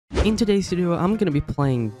In today's video, I'm gonna be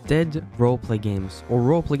playing dead roleplay games, or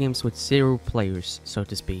roleplay games with 0 players, so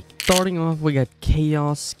to speak. Starting off, we got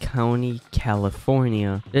Chaos County,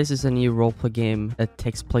 California. This is a new roleplay game that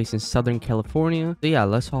takes place in Southern California. So yeah,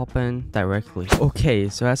 let's hop in directly. Okay,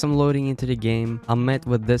 so as I'm loading into the game, I'm met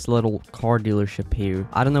with this little car dealership here.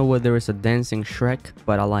 I don't know whether it's a dancing Shrek,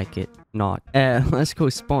 but I like it. Not. Let's go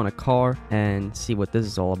spawn a car and see what this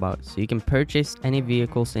is all about. So you can purchase any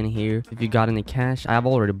vehicles in here if you got any cash. I've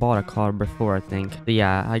already bought a car before, I think. But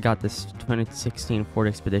yeah, I got this 2016 Ford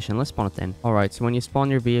Expedition. Let's spawn it then. Alright, so when you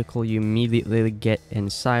spawn your vehicle, you immediately get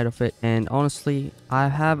inside of it. And honestly, I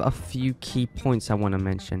have a few key points I want to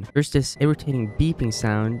mention. There's this irritating beeping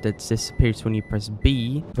sound that disappears when you press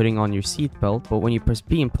B, putting on your seatbelt. But when you press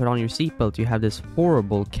B and put on your seatbelt, you have this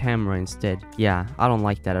horrible camera instead. Yeah, I don't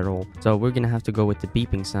like that at all. So we're gonna have to go with the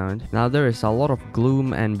beeping sound. Now there is a lot of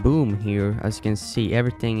gloom and boom here. As you can see,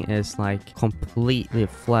 everything is like completely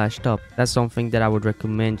flashed up. That's something that I would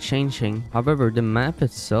recommend changing. However, the map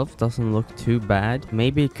itself doesn't look too bad.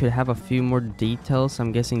 Maybe it could have a few more details.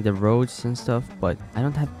 I'm guessing the roads and stuff, but I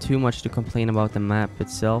don't have too much to complain about the map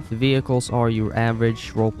itself. The vehicles are your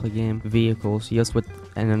average roleplay game vehicles, just with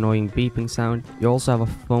an annoying beeping sound. You also have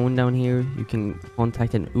a phone down here. You can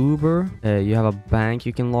contact an Uber. You have a bank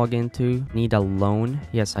you can log into. Need a loan.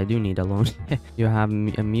 Yes, I do need a loan. You have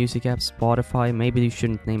a music app, Spotify. Maybe you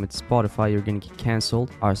shouldn't name it Spotify, you're gonna get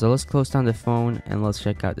cancelled. Alright, so let's close down the phone and let's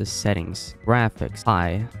check out the settings. Graphics,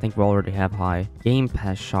 high. I think we already have high. Game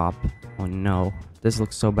Pass shop. Oh no, this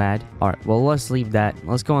looks so bad. Alright, well, let's leave that.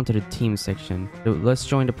 Let's go on to the team section. So let's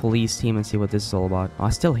join the police team and see what this is all about. Oh, I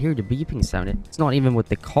still hear the beeping sound. It's not even with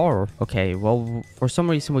the car. Okay, well, for some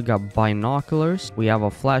reason we got binoculars. We have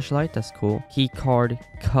a flashlight. That's cool. Key card,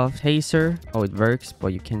 cuff, taser. Oh, it works,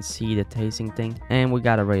 but you can see the tasing thing. And we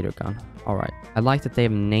got a radar gun. Alright, I like that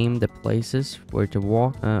they've named the places where to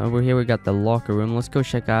walk. Over here we got the locker room. Let's go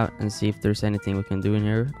check out and see if there's anything we can do in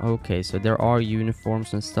here. Okay, so there are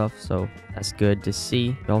uniforms and stuff, so that's good to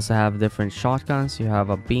see. You also have different shotguns. You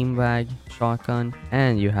have a beanbag shotgun,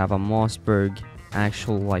 and you have a Mossberg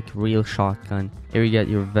actual like real shotgun. Here you get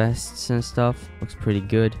your vests and stuff. Looks pretty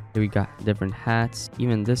good. Here we got different hats.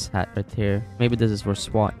 Even this hat right here. Maybe this is for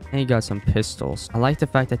SWAT. And you got some pistols. I like the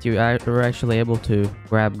fact that you are actually able to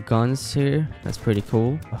grab guns here. That's pretty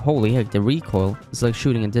cool. Holy heck, the recoil is like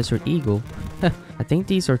shooting a Desert Eagle. I think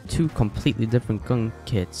these are two completely different gun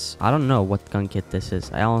kits. I don't know what gun kit this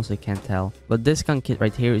is. I honestly can't tell. But this gun kit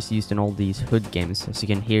right here is used in all these hood games. As you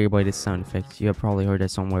can hear by the sound effects. You have probably heard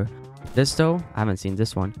that somewhere. This though, I haven't seen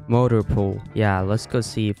this one. Motor pool. Yeah, let's go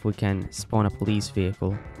see if we can spawn a police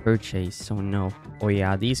vehicle. Purchase. Oh no. Oh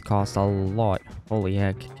yeah, these cost a lot. Holy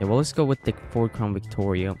heck. Okay, well, let's go with the Ford Crown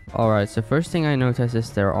Victoria. Alright, so first thing I noticed is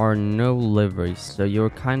there are no liveries. So you're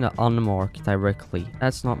kind of unmarked directly.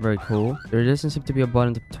 That's not very cool. There doesn't seem to be a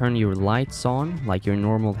button to turn your lights on, like your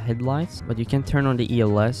normal headlights. But you can turn on the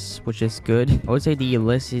ELS, which is good. I would say the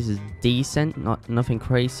ELS is decent, nothing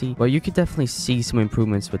crazy. But you could definitely see some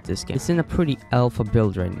improvements with this game. It's in a pretty alpha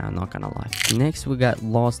build right now, not gonna lie. Next, we got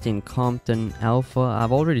Lost in Compton Alpha.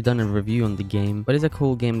 I've already done a review on the game, but it's a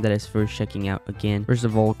cool game that is worth checking out again. First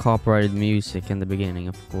of all, copyrighted music in the beginning,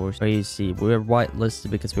 of course. But you see, we're whitelisted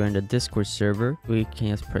because we're in the Discord server. We can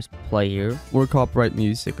just press play here. We're copyright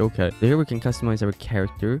music, okay. So here we can customize our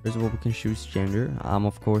character. First of all, we can choose gender. I'm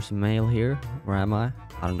of course male here. Where am I?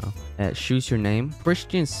 I don't know. Choose your name.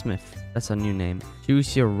 Christian Smith. That's a new name.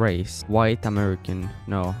 Choose your race. White American.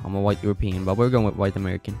 No, I'm a white European, but we're going with white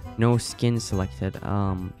American. No skin selected.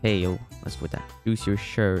 Pale. Let's go with that. Choose your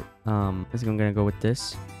shirt. I think I'm gonna go with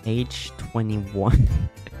this. Age 21.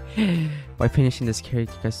 By finishing this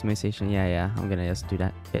character customization, yeah, I'm gonna just do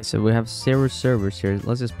that. Okay, so we have 0 servers here.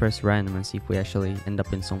 Let's just press random and see if we actually end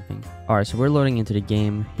up in something. Alright, so we're loading into the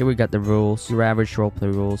game. Here we got the rules, your average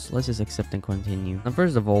roleplay rules. Let's just accept and continue. Now,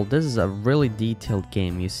 first of all, this is a really detailed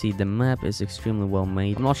game. You see, the map is extremely well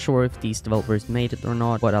made. I'm not sure if these developers made it or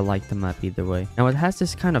not, but I like the map either way. Now, it has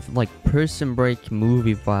this kind of like Prison Break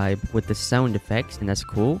movie vibe with the sound effects, and that's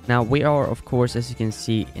cool. Now, we are, of course, as you can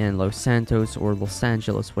see, in Los Santos or Los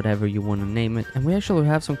Angeles, whatever you want to name it, and we actually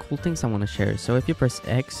have some cool things I want to share. So if you press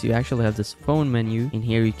X, you actually have this phone menu. In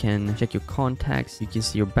here you can check your contacts, you can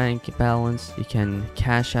see your bank balance, you can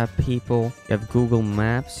cash app people, you have Google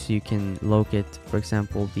Maps, you can locate, for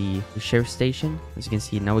example, the sheriff station. As you can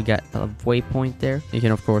see, now we got a waypoint there. You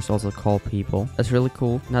can of course also call people. That's really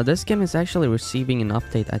cool. Now this game is actually receiving an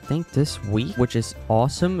update, I think this week, which is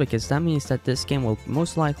awesome because that means that this game will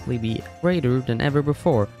most likely be greater than ever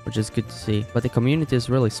before, which is good to see. But the community is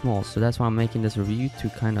really small, so that's why I'm making this review, to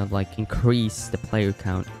kind of like increase the player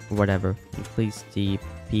count or whatever, increase the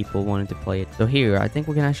people wanting to play it. So here, I think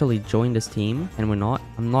we can actually join this team, and we're not.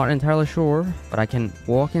 I'm not entirely sure, but I can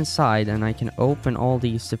walk inside and I can open all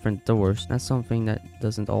these different doors. That's something that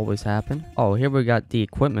doesn't always happen. Oh, here we got the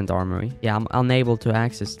equipment armory. Yeah, I'm unable to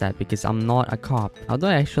access that because I'm not a cop. How do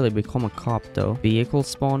I actually become a cop though? Vehicle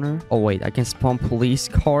spawner? Oh wait, I can spawn police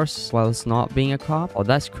cars while it's not being a cop? Oh,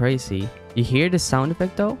 that's crazy. You hear the sound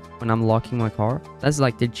effect though when I'm locking my car? That's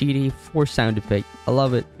like the GTA 4 sound effect. I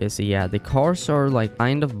love it. Okay, so yeah, the cars are like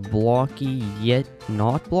kind of blocky yet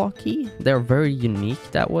not blocky. They're very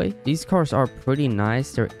unique that way. These cars are pretty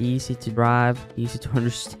nice. They're easy to drive, easy to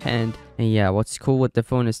understand. And yeah, what's cool with the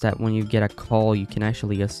phone is that when you get a call, you can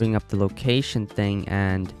actually just bring up the location thing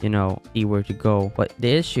and, you know, see where to go. But the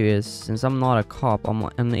issue is, since I'm not a cop, I'm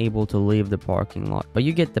unable to leave the parking lot. But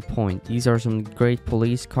you get the point. These are some great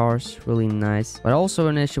police cars, really nice. But also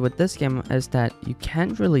an issue with this game is that you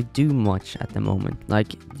can't really do much at the moment. Like,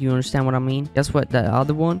 do you understand what I mean? Guess what? That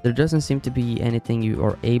other one, there doesn't seem to be anything you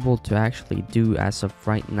are able to actually do as of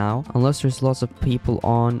right now. Unless there's lots of people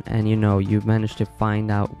on and, you know, you manage to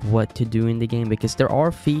find out what to do in the game, because there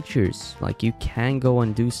are features like you can go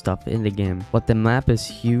and do stuff in the game, but the map is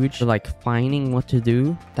huge. So like finding what to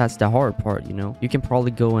do, that's the hard part, you know. You can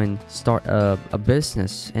probably go and start a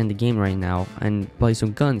business in the game right now and buy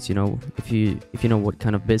some guns, you know, if you know what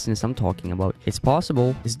kind of business I'm talking about. It's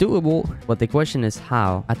possible, it's doable, but the question is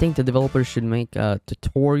how. I think the developers should make a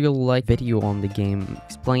tutorial like video on the game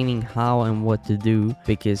explaining how and what to do,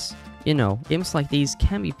 because you know, games like these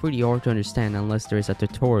can be pretty hard to understand unless there is a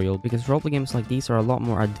tutorial, because roleplay games like these are a lot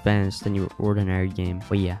more advanced than your ordinary game.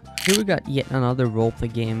 But yeah, here we got yet another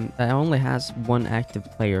roleplay game that only has one active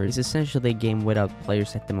player. It's essentially a game without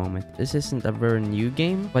players at the moment. This isn't a very new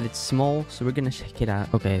game, but it's small, so we're gonna check it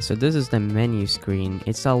out. Okay, so this is the menu screen.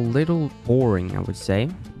 It's a little boring, I would say,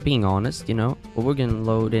 being honest, you know, but we're gonna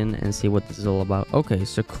load in and see what this is all about. Okay,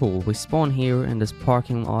 so cool. We spawn here in this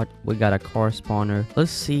parking lot. We got a car spawner. Let's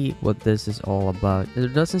see what this is all about. There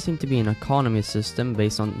doesn't seem to be an economy system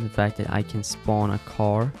based on the fact that I can spawn a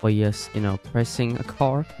car by just, you know, pressing a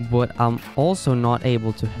car, but I'm also not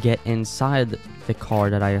able to get inside the car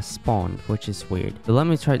that I spawned, which is weird. So let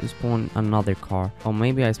me try to spawn another car. Or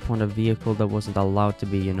maybe I spawned a vehicle that wasn't allowed to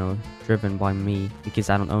be, you know, driven by me because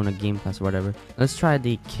I don't own a game pass or whatever. Let's try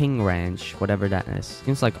the King Ranch, whatever that is.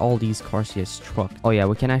 Seems like all these cars here is truck. Oh yeah,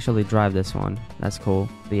 we can actually drive this one. That's cool.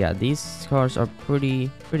 But yeah, these cars are pretty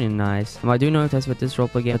nice. I do notice with this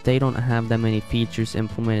roleplay game that they don't have that many features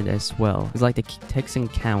implemented as well. It's like the Texan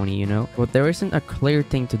County, you know, but there isn't a clear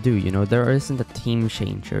thing to do, you know. There isn't a team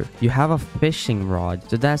changer. You have a fishing rod,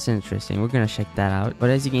 so that's interesting. We're gonna check that out. But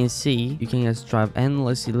as you can see, you can just drive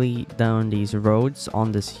endlessly down these roads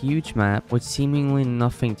on this huge map with seemingly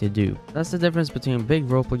nothing to do. That's the difference between big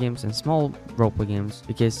roleplay games and small roleplay games,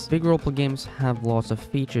 because big roleplay games have lots of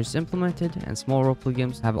features implemented and small roleplay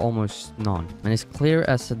games have almost none. And it's clear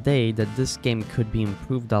as a day that this game could be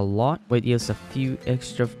improved a lot with just a few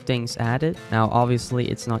extra things added. Now obviously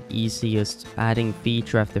it's not easy just adding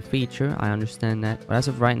feature after feature, I understand that, but as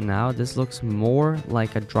of right now this looks more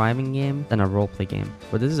like a driving game than a roleplay game.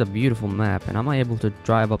 But this is a beautiful map and I'm able to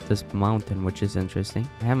drive up this mountain, which is interesting.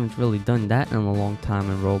 I haven't really done that in a long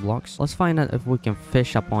time in Roblox. Let's find out if we can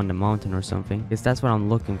fish up on the mountain or something, because that's what I'm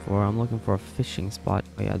looking for. I'm looking for a fishing spot.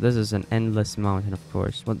 Oh yeah, this is an endless mountain, of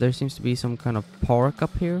course, but there seems to be some kind of park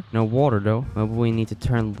up here. No water though. Maybe we need to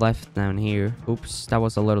turn left down here. Oops, that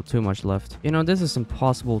was a little too much left. You know, this is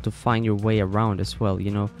impossible to find your way around as well,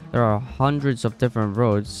 you know. There are hundreds of different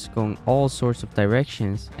roads going all sorts of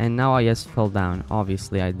directions, and now I just fell down.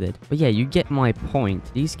 Obviously I did. But yeah, you get my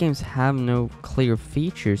point. These games have no clear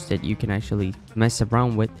features that you can actually mess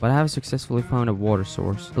around with, but I have successfully found a water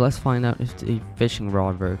source. So let's find out if the fishing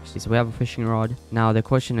rod works. So we have a fishing rod. Now the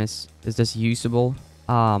question is this usable?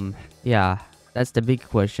 Yeah, that's the big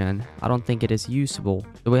question. I don't think it is usable.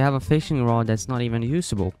 Do we have a fishing rod that's not even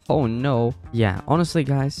usable? Oh no. Yeah, honestly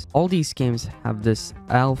guys, all these games have this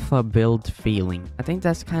alpha build feeling. I think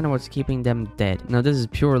that's kind of what's keeping them dead. Now this is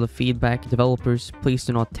purely feedback. Developers, please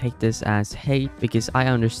do not take this as hate, because I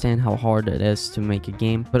understand how hard it is to make a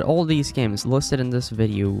game. But all these games listed in this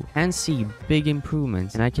video can see big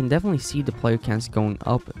improvements, and I can definitely see the player counts going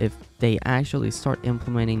up if they actually start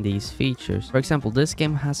implementing these features. For example, this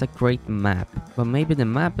game has a great map, but maybe the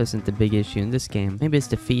map isn't the big issue in this game. Maybe it's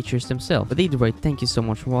the features themselves. But either way, thank you so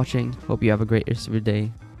much for watching. Hope you have a great rest of your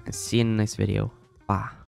day, and see you in the next video. Bye.